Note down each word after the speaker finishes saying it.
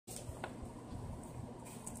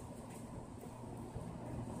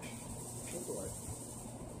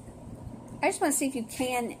I just want to see if you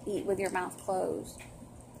can eat with your mouth closed.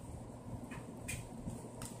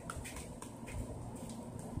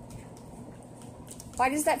 Why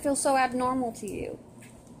does that feel so abnormal to you?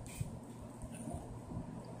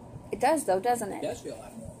 It does, though, doesn't it? It does feel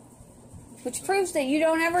abnormal. Which proves that you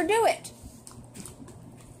don't ever do it.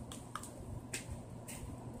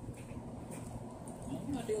 Well,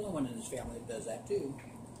 I'm not the only one in this family that does that, too.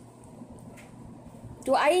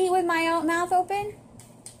 Do I eat with my mouth open?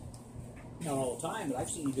 Not all the time, but I've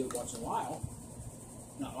seen you do it once in a while.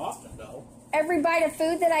 Not often, though. Every bite of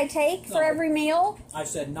food that I take for No. every meal? I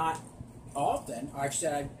said not often. I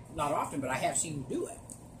said not often, but I have seen you do it.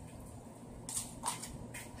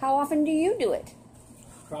 How often do you do it?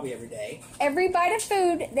 Probably every day. Every bite of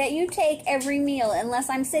food that you take every meal, unless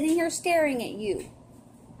I'm sitting here staring at you.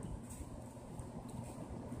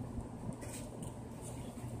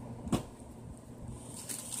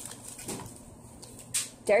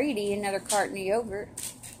 Dare you to eat another carton of yogurt.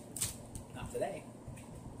 Not today.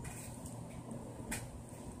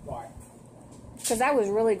 Why? Because that was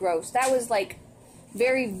really gross. That was like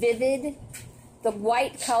very vivid. The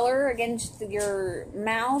white color against your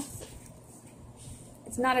mouth.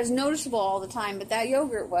 It's not as noticeable all the time, but that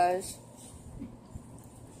yogurt was.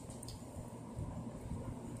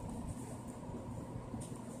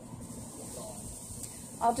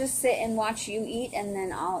 I'll just sit and watch you eat, and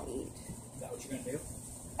then I'll eat. Is that what you're going to do?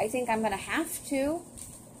 I think I'm going to have to.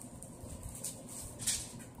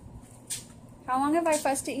 How long have I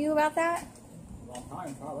fussed at you about that? A long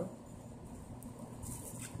time, probably.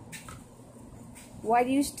 Why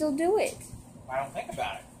do you still do it? I don't think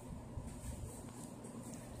about it.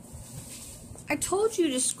 I told you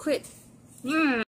to quit.